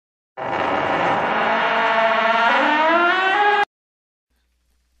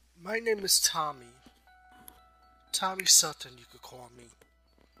My name is Tommy. Tommy Sutton, you could call me.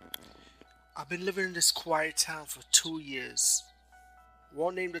 I've been living in this quiet town for 2 years.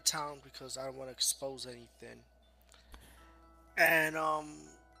 Won't name the town because I don't want to expose anything. And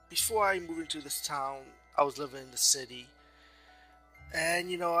before I moved into this town, I was living in the city,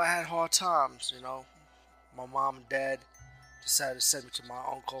 and I had hard times. My mom and dad decided to send me to my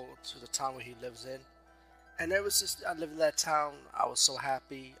uncle to the town where he lives in. And ever since I lived in that town, I was so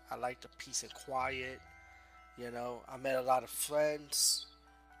happy. I liked the peace and quiet. I met a lot of friends,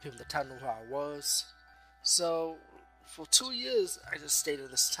 people in the town knew who I was. So for 2 years, I just stayed in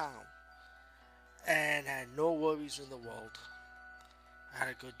this town and had no worries in the world. I had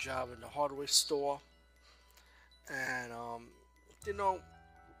a good job in the hardware store, and you know,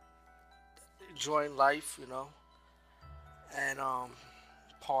 enjoying life, and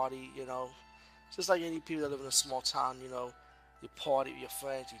party, just like any people that live in a small town, you party with your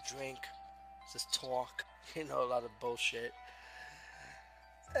friends, you drink, just talk, a lot of bullshit.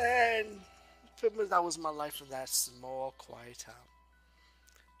 And pretty much that was my life in that small, quiet town.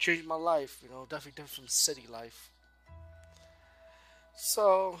 Changed my life, definitely different from city life.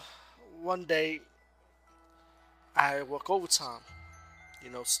 So one day I work overtime,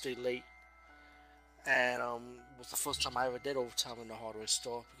 stay late, and it was the first time I ever did overtime in the hardware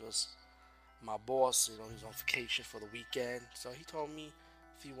store because my boss, he's on vacation for the weekend, so he told me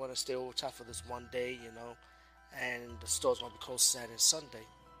if you want to stay overtime for this one day, and the store's gonna be closed Saturday and Sunday,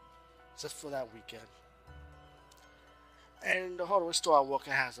 just for that weekend. And the hardware store I work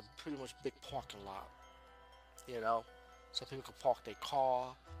at has a pretty much big parking lot, you know, so people can park their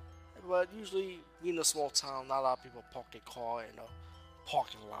car. But usually, being a small town, not a lot of people park their car in a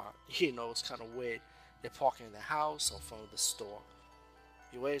parking lot. It's kind of weird. They're parking in the house or in front of the store.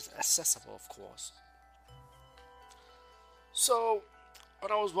 Where it's accessible, of course. So, when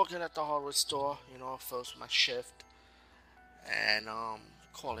I was working at the hardware store, first my shift, and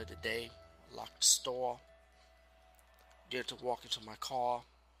call it a day, lock the store, get to walk into my car,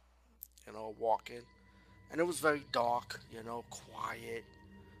 walking, and it was very dark, quiet,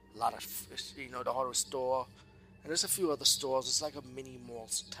 a lot of, the hardware store, and there's a few other stores. It's like a mini mall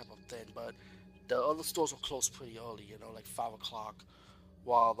type of thing, but the other stores were closed pretty early, like 5 o'clock,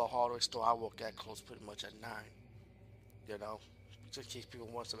 while the hardware store I work at closed pretty much at 9, you know, just in case people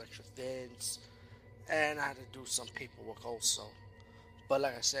want some extra things, and I had to do some paperwork also. But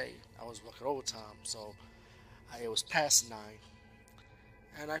like I say, I was working overtime, so it was past 9,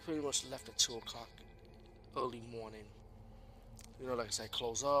 and I pretty much left at 2 o'clock early morning. Like I said,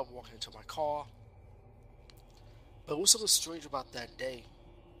 close up, walking into my car. But what was something strange about that day?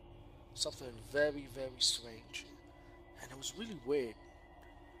 Something very, very strange. And it was really weird.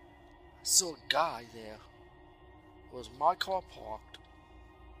 I saw a guy there. It was my car parked,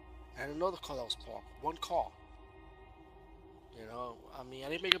 and another car that was parked. One car. I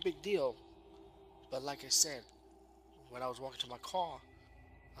didn't make a big deal. But like I said, when I was walking to my car,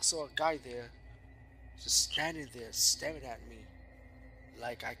 I saw a guy there just standing there staring at me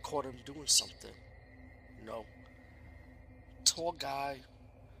like I caught him doing something. You know, Tall guy,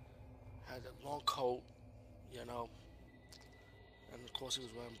 had a long coat, you know, and of course he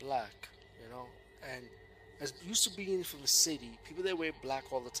was wearing black, you know. And as used to being from the city, people that wear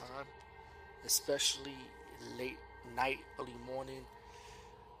black all the time, especially late night, early morning,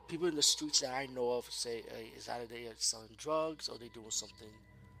 people in the streets that I know of say, hey, is either they are selling drugs or they doing something,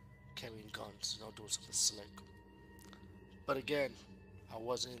 carrying guns, doing something slick. But again, I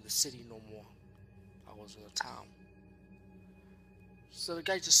wasn't in the city no more. I was in a town. So the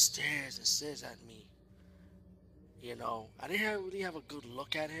guy just stares and stares at me. I didn't really have a good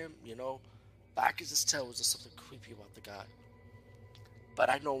look at him, but I could just tell it was just something creepy about the guy. But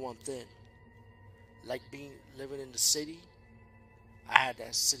I know one thing, like being living in the city, I had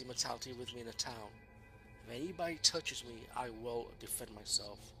that city mentality with me in the town. If anybody touches me, I will defend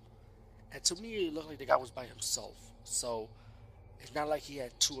myself. And to me, it looked like the guy was by himself. So it's not like he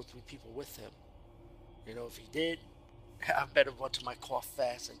had 2 or 3 people with him. If he did, I better run to my car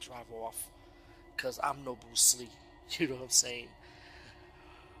fast and drive off. Because I'm no Bruce Lee. You know what I'm saying?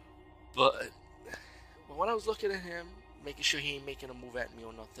 But when I was looking at him, making sure he ain't making a move at me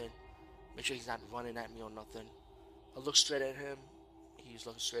or nothing, make sure he's not running at me or nothing, I looked straight at him. He's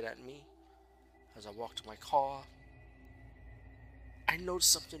looking straight at me. As I walked to my car, I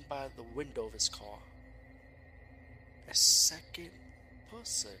noticed something by the window of his car. A second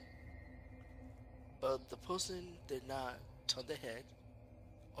person. But the person did not turn their head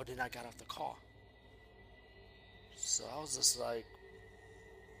or did not get out the car. So I was just like,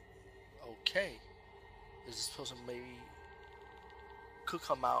 okay, is this person maybe could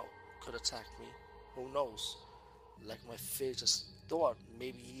come out could attack me. Who knows? Like my fear just thought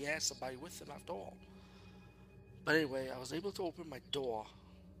maybe he had somebody with him after all. But anyway, I was able to open my door,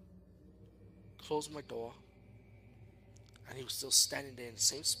 close my door, and he was still standing there in the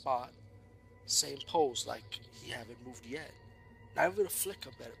same spot, same pose, like he haven't moved yet. Not even a flicker,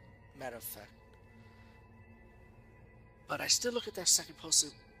 matter of fact. But I still look at that second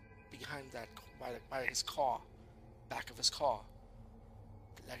person behind that, by his car, back of his car.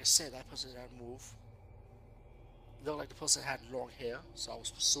 Like I said, that person didn't move. It looked like the person had long hair, so I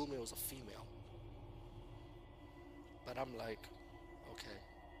was assuming it was a female. But I'm like, okay,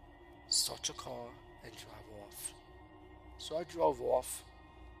 start your car and drive off. So I drove off,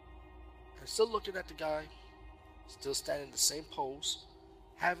 and still looking at the guy, still standing in the same pose,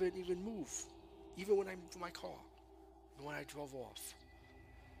 haven't even moved, even when I moved my car, and when I drove off.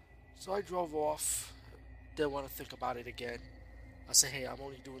 So I drove off, didn't want to think about it again. I said, hey, I'm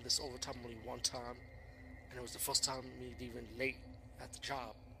only doing this overtime only one time, and it was the first time me even late at the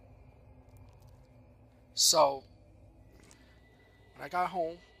job. So when I got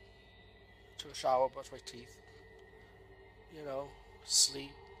home, took a shower, brushed my teeth,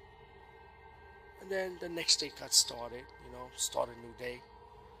 sleep. And then the next day got started, start a new day.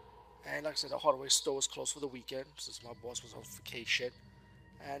 And like I said, the hardware store was closed for the weekend since my boss was on vacation.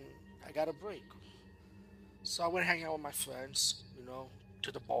 And I got a break. So I went hang out with my friends,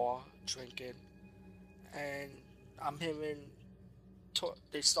 to the bar, drinking. And I'm hearing,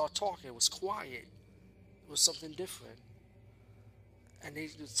 they start talking. It was quiet. It was something different. And they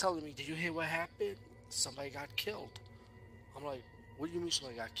were telling me, did you hear what happened? Somebody got killed. I'm like, what do you mean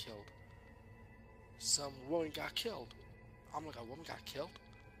somebody got killed? Some woman got killed. I'm like, a woman got killed?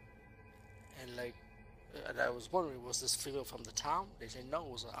 And I was wondering, was this female from the town? They said no,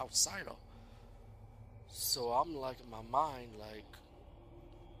 it was an outsider. So I'm like, in my mind, like,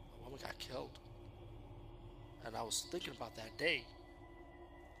 a woman got killed. And I was thinking about that day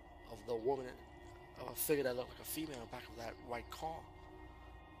of the woman, of a figure that looked like a female in the back of that white car.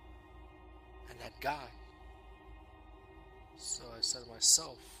 And that guy. So I said to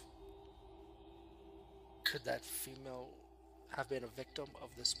myself, could that female have been a victim of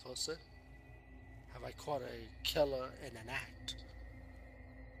this person? Have I caught a killer in an act?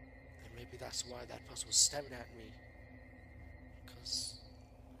 And maybe that's why that person was staring at me. Because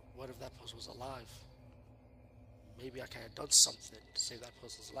what if that person was alive? Maybe I could have done something to save that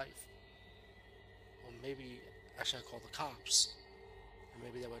person's life. Or maybe I should have called the cops. And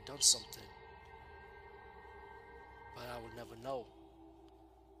maybe they would have done something. But I would never know.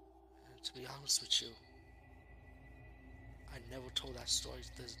 And to be honest with you, I never told that story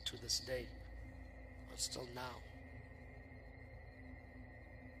to this day. But still now.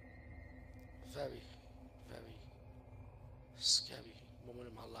 Very, very scary moment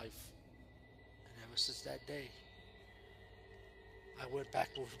in my life. And ever since that day, I moved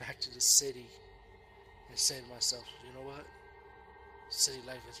back to the city and said to myself, you know what? City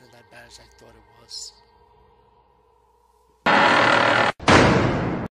life isn't that bad as I thought it was.